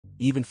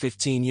Even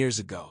 15 years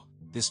ago,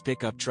 this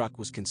pickup truck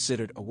was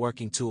considered a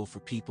working tool for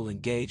people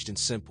engaged in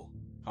simple,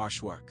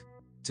 harsh work.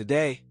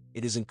 Today,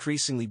 it is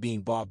increasingly being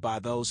bought by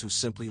those who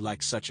simply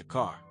like such a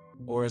car,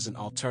 or as an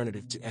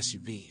alternative to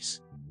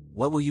SUVs.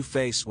 What will you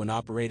face when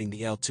operating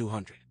the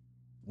L200?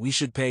 We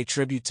should pay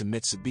tribute to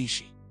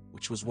Mitsubishi,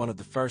 which was one of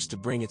the first to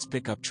bring its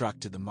pickup truck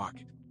to the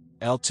market.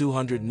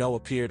 L200 No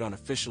appeared on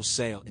official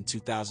sale in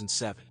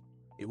 2007.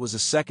 It was a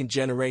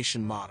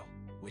second-generation model,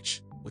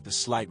 which, with a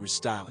slight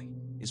restyling,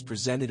 is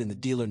presented in the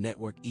dealer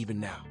network even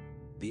now.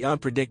 The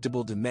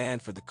unpredictable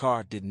demand for the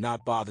car did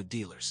not bother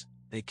dealers.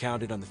 They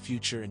counted on the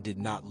future and did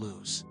not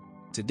lose.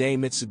 Today,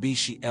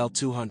 Mitsubishi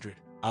L200,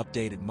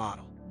 updated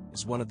model,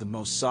 is one of the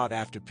most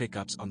sought-after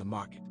pickups on the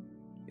market.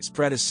 Its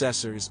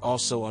predecessor is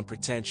also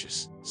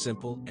unpretentious,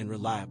 simple, and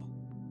reliable.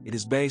 It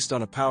is based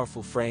on a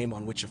powerful frame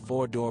on which a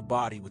four-door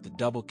body with a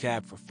double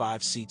cab for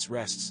 5 seats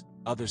rests.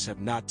 Others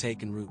have not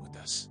taken root with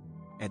us.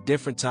 At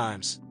different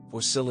times,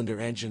 4-cylinder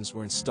engines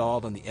were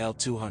installed on the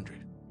L200,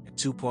 a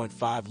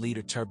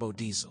 2.5-liter turbo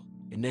diesel,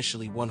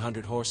 initially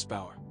 100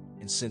 horsepower,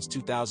 and since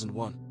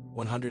 2001,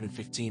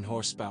 115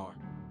 horsepower,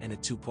 and a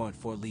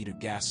 2.4-liter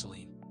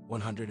gasoline,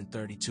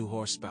 132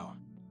 horsepower.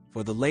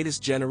 For the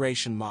latest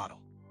generation model,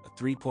 a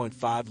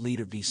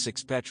 3.5-liter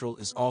V6 petrol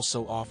is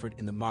also offered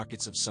in the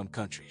markets of some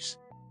countries.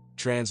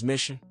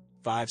 Transmission,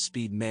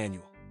 5-speed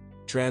manual.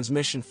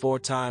 Transmission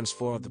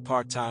 4x4 of the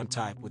part-time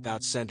type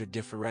without center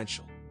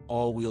differential.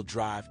 All-wheel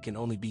drive can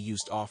only be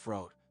used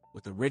off-road,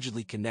 with a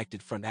rigidly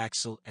connected front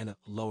axle and a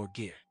lower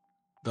gear.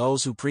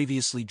 Those who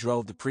previously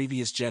drove the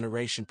previous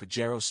generation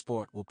Pajero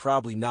Sport will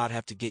probably not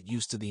have to get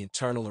used to the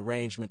internal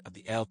arrangement of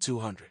the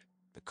L200.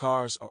 The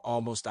cars are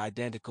almost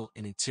identical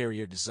in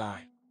interior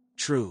design.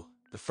 True,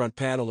 the front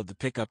panel of the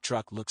pickup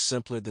truck looks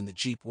simpler than the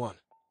Jeep one,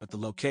 but the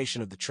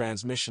location of the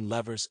transmission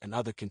levers and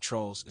other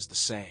controls is the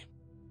same.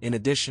 In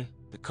addition,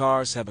 the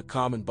cars have a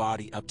common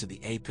body up to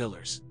the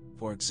A-pillars.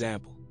 For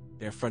example,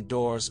 their front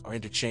doors are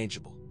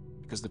interchangeable,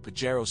 because the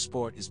Pajero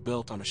Sport is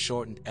built on a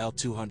shortened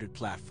L200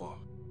 platform.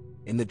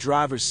 In the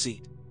driver's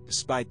seat,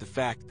 despite the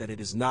fact that it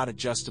is not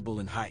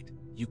adjustable in height,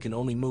 you can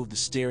only move the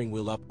steering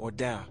wheel up or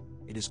down.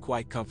 It is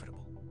quite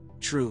comfortable.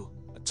 True,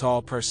 a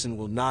tall person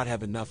will not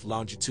have enough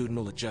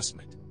longitudinal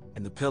adjustment,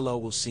 and the pillow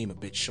will seem a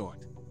bit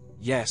short.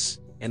 Yes,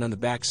 and on the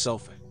back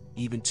sofa,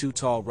 even 2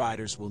 tall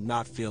riders will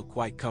not feel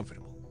quite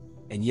comfortable.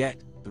 And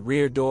yet, the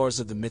rear doors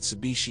of the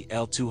Mitsubishi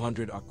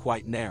L200 are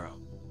quite narrow,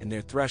 and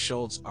their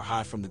thresholds are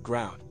high from the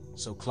ground,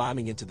 so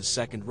climbing into the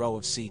second row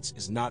of seats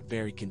is not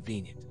very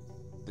convenient.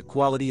 The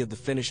quality of the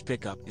finished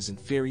pickup is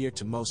inferior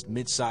to most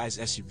mid-size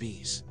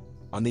SUVs.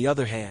 On the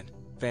other hand,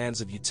 fans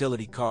of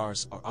utility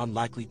cars are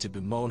unlikely to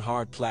bemoan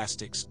hard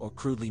plastics or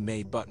crudely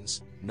made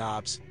buttons,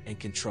 knobs, and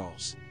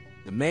controls.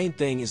 The main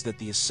thing is that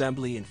the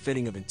assembly and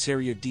fitting of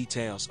interior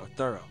details are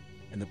thorough,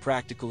 and the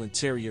practical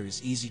interior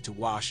is easy to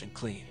wash and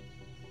clean.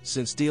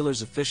 Since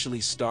dealers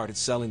officially started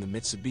selling the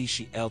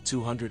Mitsubishi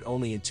L200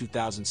 only in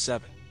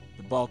 2007,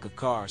 the bulk of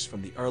cars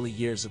from the early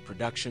years of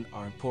production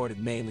are imported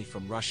mainly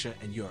from Russia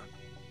and Europe.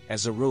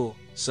 As a rule,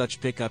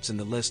 such pickups in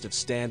the list of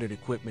standard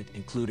equipment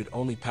included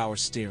only power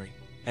steering,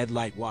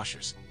 headlight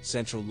washers,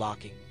 central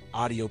locking,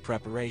 audio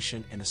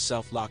preparation, and a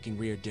self-locking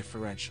rear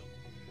differential.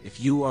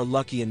 If you are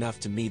lucky enough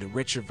to meet a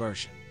richer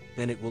version,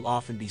 then it will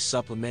often be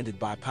supplemented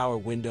by power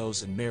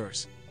windows and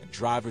mirrors, a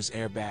driver's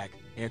airbag,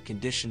 air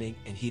conditioning,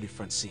 and heated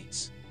front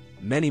seats.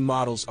 Many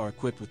models are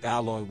equipped with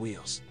alloy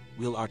wheels,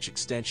 wheel arch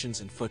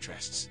extensions, and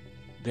footrests.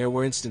 There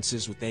were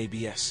instances with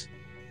ABS.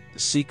 The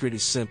secret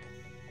is simple.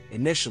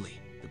 Initially,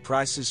 the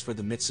prices for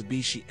the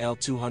Mitsubishi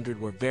L200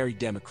 were very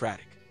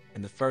democratic,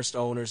 and the first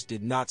owners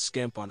did not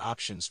skimp on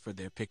options for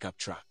their pickup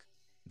truck.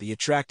 The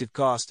attractive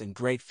cost and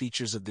great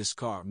features of this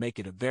car make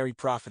it a very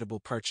profitable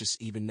purchase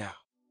even now.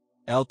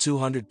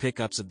 L200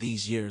 pickups of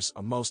these years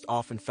are most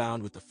often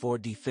found with the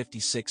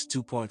 4D56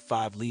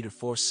 2.5-liter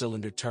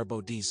 4-cylinder turbo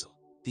diesel.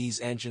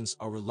 These engines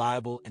are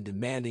reliable and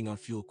demanding on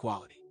fuel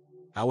quality.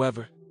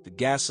 However, the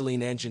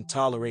gasoline engine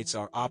tolerates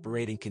our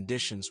operating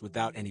conditions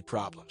without any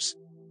problems.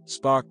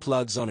 Spark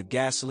plugs on a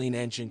gasoline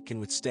engine can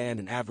withstand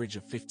an average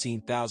of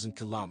 15,000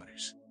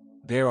 kilometers.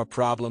 There are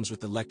problems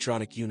with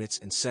electronic units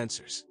and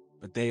sensors,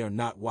 but they are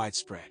not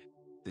widespread.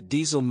 The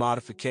diesel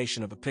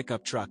modification of a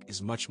pickup truck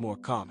is much more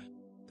common.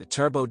 The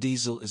turbo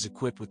diesel is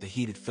equipped with a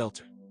heated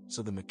filter,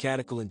 so the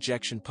mechanical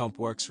injection pump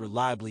works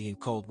reliably in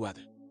cold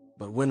weather.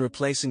 But when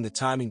replacing the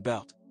timing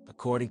belt,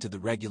 according to the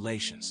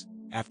regulations,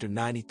 after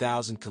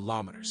 90,000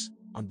 kilometers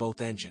on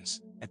both engines,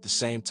 at the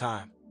same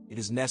time, it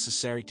is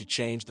necessary to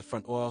change the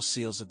front oil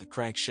seals of the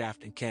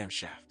crankshaft and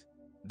camshaft.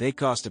 They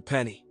cost a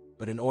penny,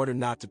 but in order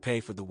not to pay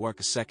for the work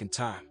a second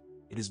time,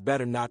 it is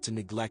better not to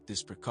neglect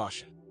this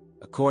precaution.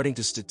 According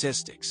to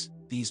statistics,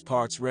 these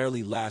parts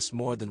rarely last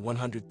more than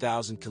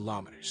 100,000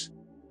 kilometers.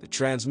 The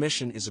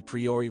transmission is a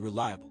priori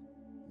reliable.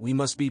 We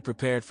must be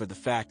prepared for the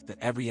fact that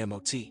every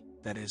MOT,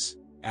 that is,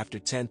 after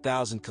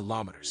 10,000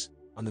 kilometers,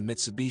 on the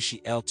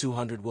Mitsubishi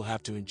L200 will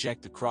have to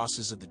inject the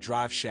crosses of the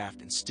drive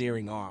shaft and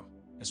steering arm,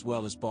 as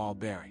well as ball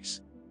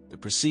bearings. The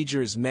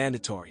procedure is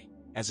mandatory,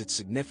 as it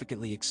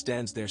significantly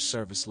extends their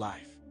service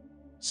life.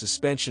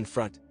 Suspension: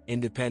 front,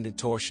 independent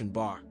torsion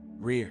bar;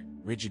 rear,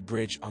 rigid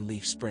bridge on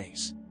leaf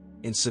springs.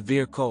 In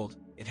severe cold,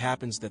 it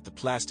happens that the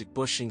plastic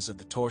bushings of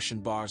the torsion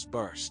bars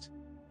burst.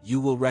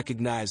 You will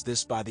recognize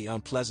this by the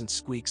unpleasant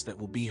squeaks that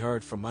will be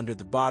heard from under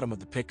the bottom of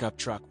the pickup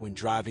truck when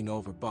driving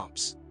over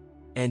bumps.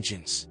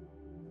 Engines.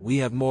 We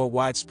have more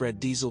widespread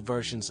diesel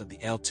versions of the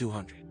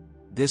L200.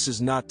 This is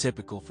not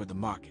typical for the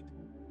market.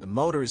 The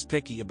motor is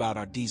picky about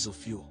our diesel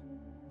fuel.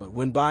 But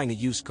when buying a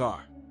used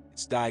car,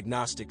 its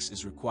diagnostics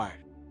is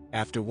required.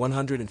 After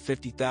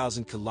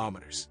 150,000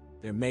 kilometers,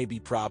 there may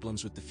be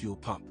problems with the fuel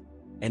pump,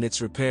 and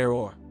its repair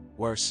or,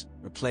 worse,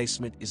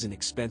 replacement is an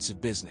expensive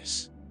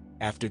business.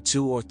 After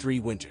 2 or 3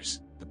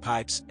 winters, the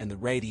pipes and the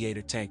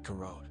radiator tank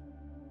corrode.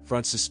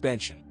 Front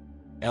suspension.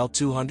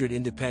 L200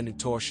 independent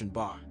torsion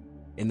bar.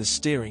 In the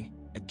steering,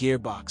 a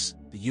gearbox,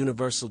 the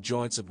universal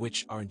joints of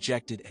which are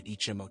injected at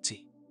each MOT.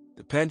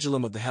 The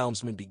pendulum of the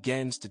helmsman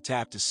begins to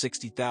tap to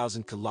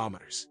 60,000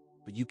 kilometers,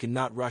 but you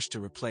cannot rush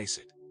to replace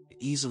it. It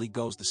easily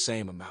goes the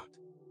same amount.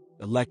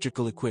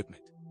 Electrical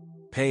equipment.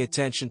 Pay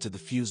attention to the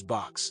fuse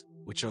box,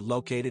 which are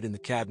located in the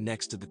cab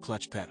next to the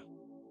clutch pedal.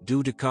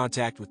 Due to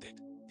contact with it,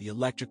 the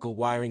electrical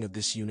wiring of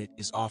this unit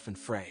is often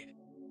frayed.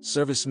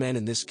 Servicemen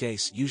in this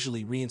case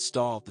usually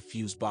reinstall the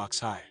fuse box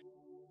higher.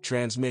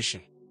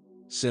 Transmission.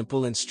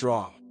 Simple and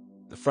strong.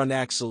 The front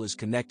axle is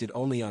connected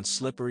only on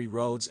slippery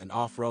roads and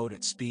off-road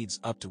at speeds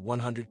up to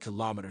 100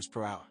 km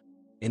per hour.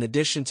 In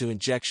addition to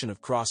injection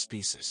of cross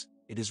pieces,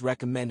 it is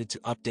recommended to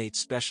update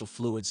special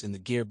fluids in the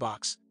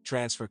gearbox,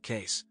 transfer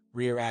case,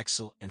 rear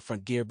axle, and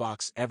front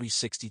gearbox every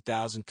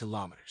 60,000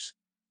 kilometers.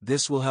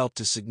 This will help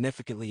to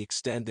significantly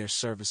extend their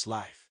service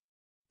life.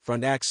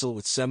 Front axle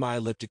with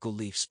semi-elliptical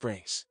leaf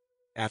springs.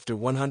 After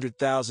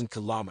 100,000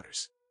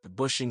 kilometers, the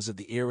bushings of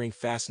the earring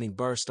fastening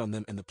burst on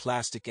them and the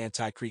plastic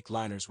anti-creak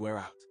liners wear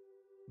out.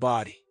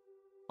 Body.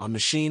 On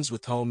machines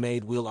with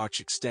homemade wheel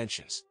arch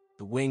extensions,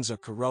 the wings are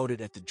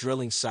corroded at the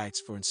drilling sites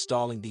for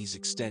installing these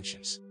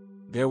extensions.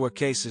 There were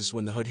cases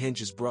when the hood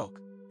hinges broke.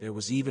 There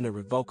was even a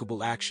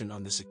revocable action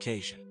on this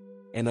occasion.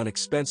 And on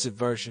expensive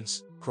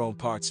versions, chrome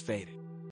parts faded.